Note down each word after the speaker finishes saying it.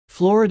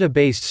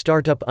Florida-based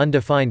startup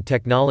Undefined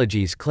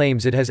Technologies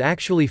claims it has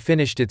actually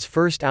finished its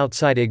first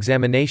outside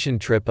examination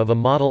trip of a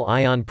model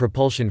ion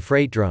propulsion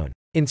freight drone.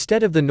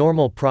 Instead of the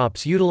normal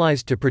props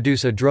utilized to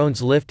produce a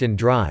drone's lift and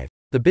drive,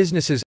 the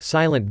business's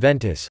Silent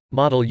Ventus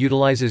model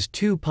utilizes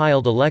two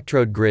piled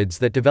electrode grids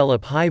that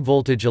develop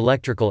high-voltage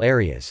electrical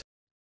areas.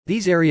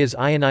 These areas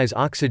ionize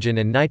oxygen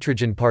and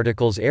nitrogen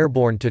particles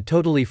airborne to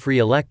totally free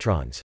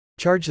electrons,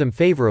 charge them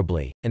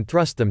favorably, and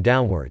thrust them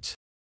downwards.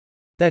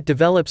 That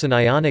develops an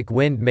ionic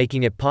wind,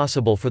 making it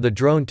possible for the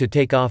drone to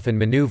take off and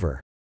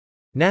maneuver.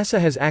 NASA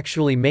has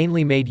actually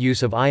mainly made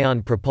use of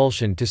ion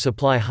propulsion to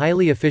supply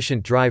highly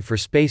efficient drive for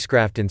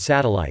spacecraft and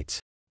satellites.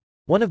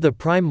 One of the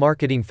prime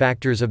marketing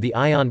factors of the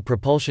ion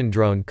propulsion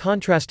drone,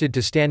 contrasted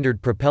to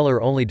standard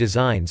propeller-only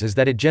designs, is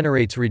that it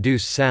generates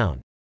reduced sound.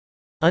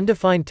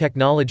 Undefined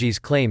Technologies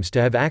claims to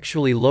have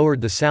actually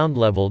lowered the sound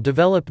level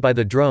developed by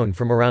the drone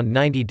from around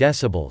 90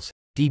 decibels,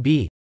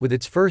 dB, with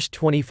its first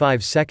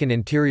 25-second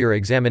interior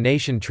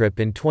examination trip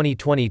in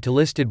 2020 to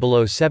listed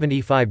below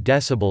 75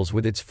 decibels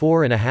with its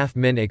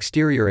 4.5-min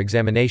exterior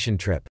examination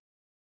trip.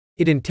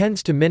 It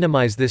intends to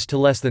minimize this to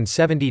less than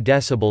 70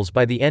 decibels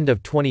by the end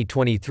of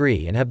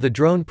 2023 and have the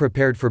drone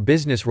prepared for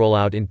business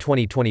rollout in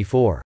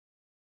 2024.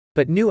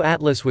 But New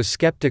Atlas was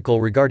skeptical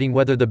regarding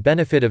whether the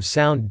benefit of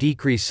sound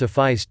decrease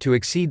sufficed to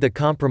exceed the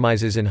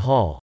compromises in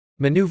haul,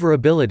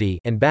 maneuverability,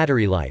 and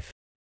battery life.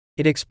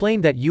 It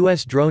explained that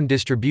U.S. drone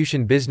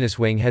distribution business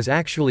wing has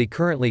actually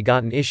currently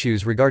gotten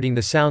issues regarding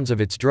the sounds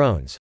of its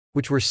drones,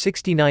 which were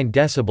 69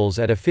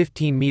 decibels at a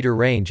 15-meter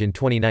range in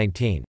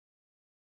 2019.